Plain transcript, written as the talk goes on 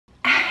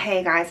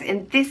Hey guys,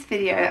 in this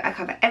video I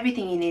cover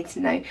everything you need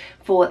to know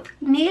for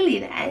nearly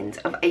the end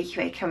of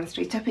AQA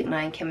Chemistry, Topic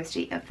 9,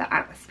 Chemistry of the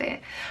Atmosphere.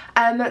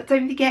 Don't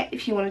forget,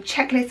 if you want a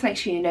checklist, make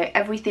sure you know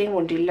everything,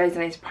 want to do loads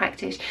and loads of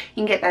practice,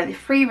 you can get that in the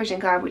free revision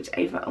guide, which is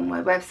over on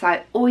my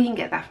website, or you can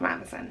get that from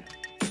Amazon.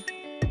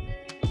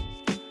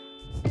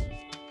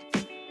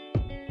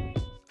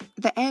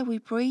 The air we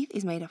breathe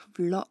is made up of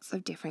lots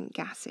of different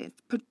gases,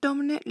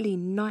 predominantly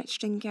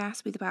nitrogen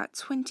gas with about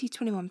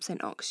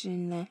 20-21% oxygen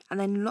in there, and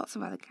then lots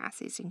of other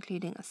gases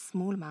including a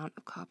small amount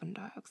of carbon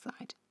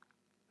dioxide.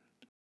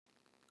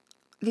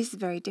 This is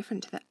very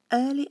different to the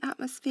early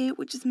atmosphere,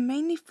 which is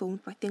mainly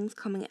formed by things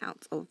coming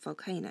out of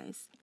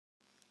volcanoes.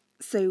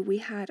 So we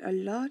had a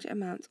large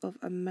amount of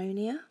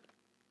ammonia,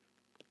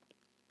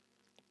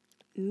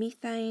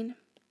 methane,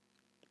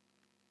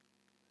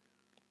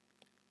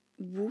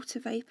 water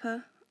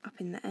vapour up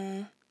in the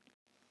air,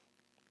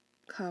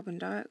 carbon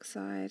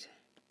dioxide.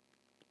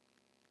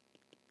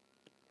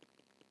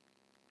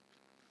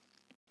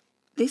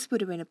 This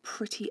would have been a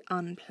pretty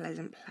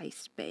unpleasant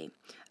place to be.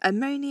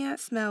 Ammonia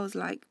smells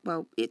like,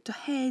 well, it's a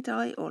hair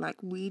dye or like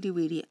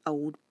really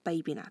old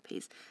baby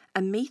nappies.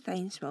 And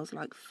methane smells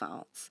like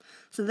farts.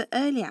 So the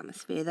early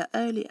atmosphere, the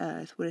early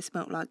Earth, would have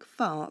smelt like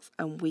farts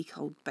and weak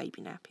old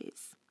baby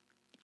nappies.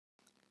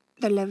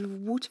 The level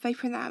of water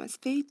vapour in the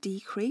atmosphere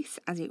decreased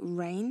as it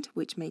rained,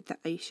 which made the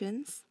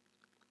oceans.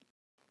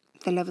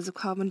 The levels of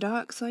carbon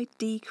dioxide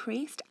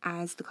decreased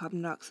as the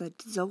carbon dioxide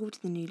dissolved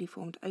in the newly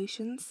formed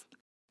oceans.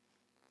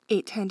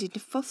 It turned into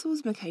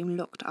fossils, became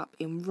locked up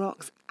in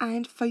rocks,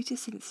 and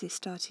photosynthesis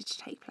started to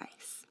take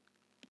place.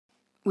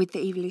 With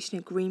the evolution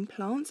of green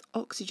plants,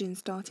 oxygen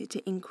started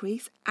to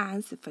increase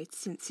as the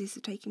photosynthesis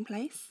was taking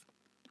place.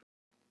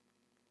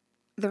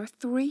 There are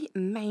three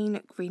main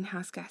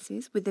greenhouse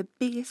gases, with the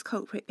biggest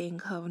culprit being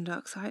carbon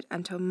dioxide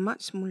and to a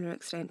much smaller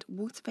extent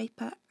water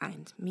vapour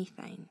and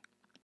methane.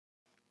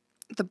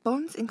 The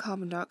bonds in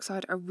carbon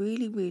dioxide are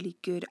really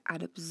good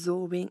at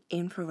absorbing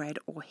infrared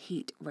or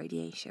heat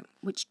radiation,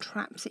 which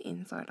traps it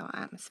inside our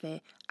atmosphere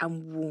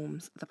and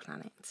warms the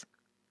planet.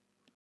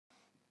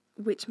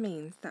 Which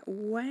means that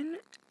when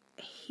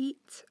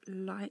heat,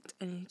 light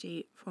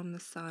energy from the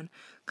sun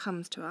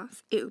comes to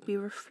us, it will be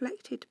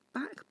reflected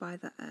back by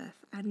the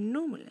earth, and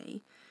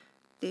normally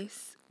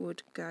this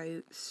would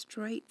go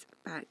straight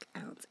back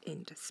out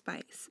into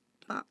space,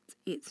 but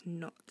it's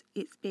not.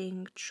 It's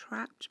being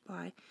trapped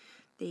by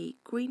the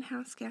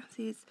greenhouse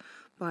gases,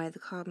 by the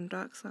carbon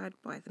dioxide,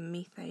 by the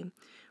methane,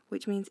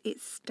 which means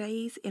it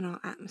stays in our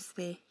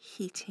atmosphere,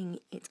 heating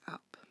it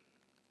up.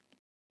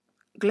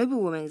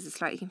 Global warming is a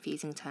slightly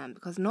confusing term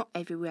because not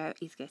everywhere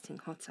is getting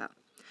hotter.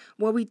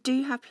 While we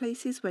do have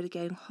places where they're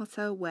getting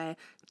hotter, where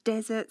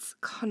deserts,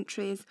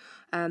 countries,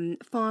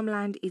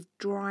 farmland is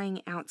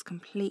drying out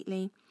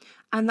completely,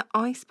 and the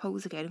ice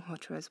poles are getting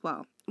hotter as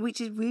well, which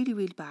is really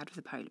bad for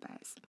the polar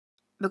bears.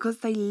 Because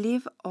they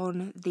live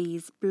on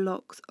these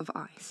blocks of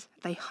ice.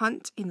 They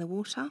hunt in the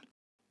water,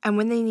 and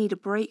when they need a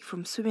break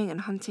from swimming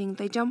and hunting,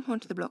 they jump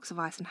onto the blocks of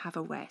ice and have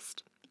a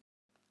rest.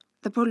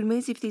 The problem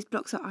is, if these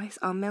blocks of ice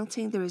are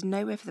melting, there is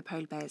nowhere for the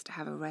polar bears to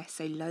have a rest,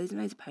 so loads and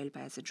loads of polar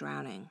bears are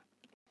drowning.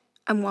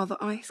 And while the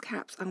ice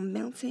caps are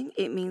melting,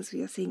 it means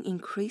we are seeing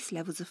increased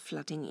levels of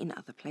flooding in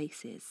other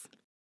places.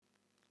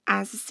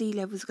 As the sea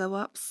levels go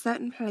up,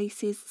 certain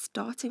places,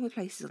 starting with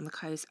places on the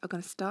coast, are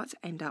going to start to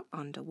end up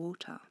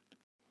underwater.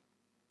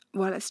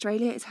 While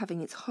Australia is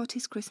having its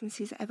hottest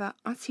Christmases ever,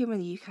 us here in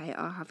the UK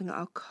are having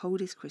our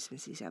coldest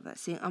Christmases ever,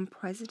 seeing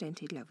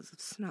unprecedented levels of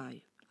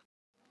snow.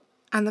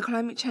 And the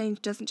climate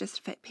change doesn't just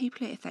affect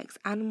people, it affects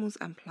animals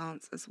and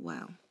plants as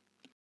well.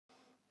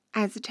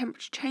 As the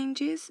temperature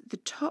changes, the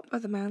top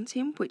of the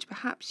mountain, which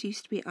perhaps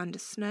used to be under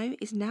snow,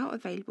 is now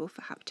available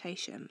for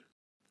habitation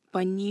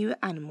by new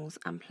animals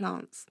and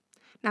plants.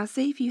 Now,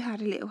 say if you had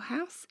a little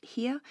house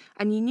here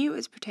and you knew it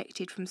was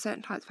protected from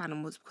certain types of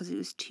animals because it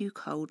was too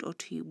cold or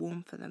too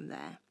warm for them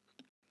there.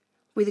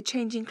 With a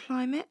changing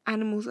climate,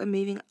 animals are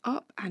moving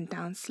up and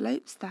down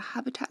slopes, their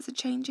habitats are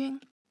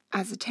changing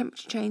as the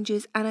temperature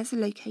changes and as the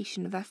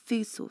location of their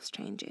food source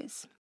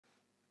changes.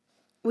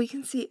 We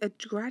can see a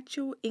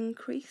gradual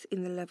increase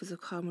in the levels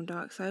of carbon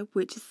dioxide,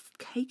 which has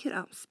taken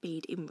up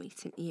speed in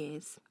recent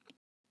years.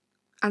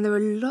 And there are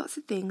lots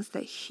of things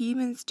that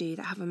humans do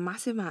that have a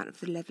massive amount of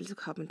the levels of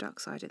carbon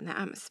dioxide in their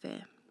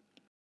atmosphere.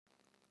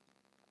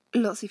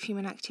 Lots of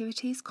human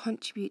activities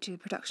contribute to the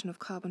production of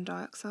carbon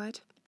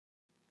dioxide.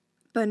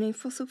 Burning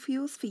fossil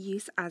fuels for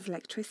use as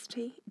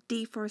electricity,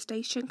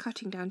 deforestation,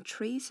 cutting down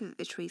trees so that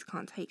the trees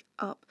can't take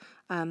up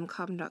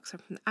carbon dioxide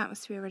from the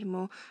atmosphere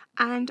anymore,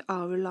 and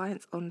our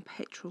reliance on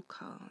petrol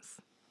cars.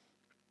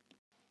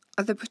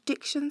 The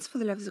predictions for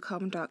the levels of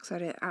carbon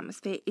dioxide in the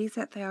atmosphere is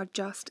that they are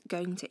just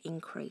going to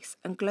increase,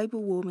 and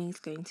global warming is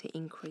going to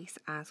increase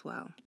as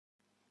well,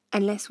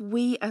 unless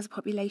we as a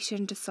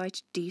population decide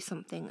to do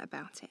something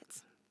about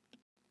it.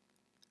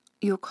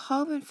 Your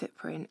carbon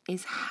footprint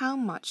is how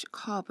much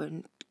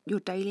carbon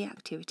your daily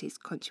activities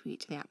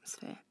contribute to the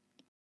atmosphere.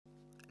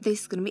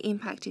 This is going to be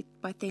impacted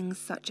by things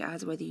such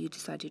as whether you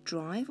decide to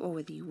drive or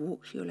whether you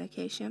walk to your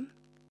location.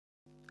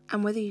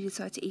 and whether you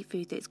decide to eat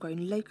food that is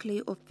grown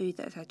locally or food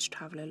that has had to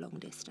travel a long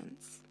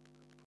distance.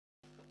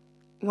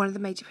 One of the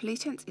major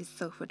pollutants is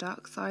sulfur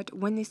dioxide.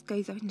 When this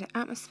goes up into the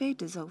atmosphere,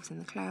 dissolves in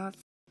the clouds,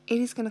 it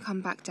is going to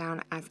come back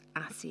down as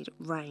acid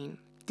rain.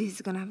 This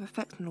is going to have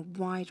effect on a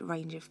wide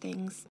range of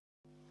things.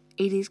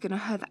 It is going to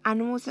hurt the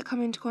animals that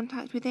come into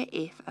contact with it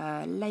if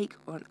a lake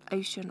or an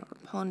ocean or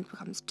a pond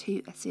becomes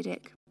too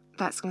acidic.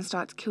 That's going to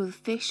start to kill the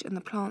fish and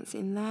the plants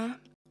in there.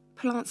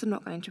 Plants are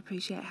not going to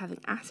appreciate having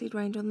acid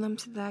rained on them,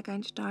 so they're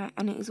going to die,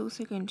 and it is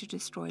also going to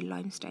destroy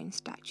limestone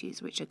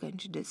statues, which are going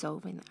to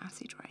dissolve in the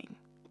acid rain.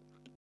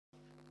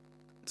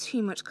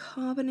 Too much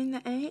carbon in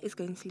the air is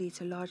going to lead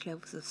to large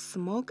levels of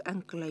smog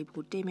and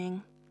global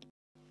dimming.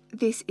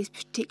 This is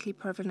particularly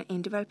prevalent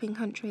in developing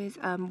countries.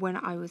 When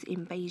I was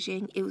in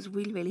Beijing, it was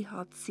really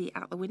hard to see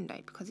out the window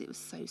because it was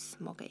so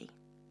smoggy.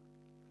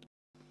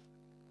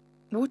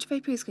 Water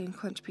vapour is going to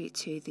contribute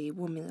to the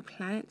warming of the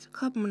planet.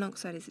 Carbon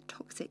monoxide is a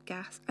toxic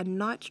gas, and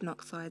nitrogen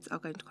oxides are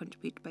going to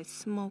contribute to both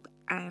smog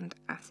and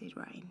acid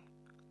rain.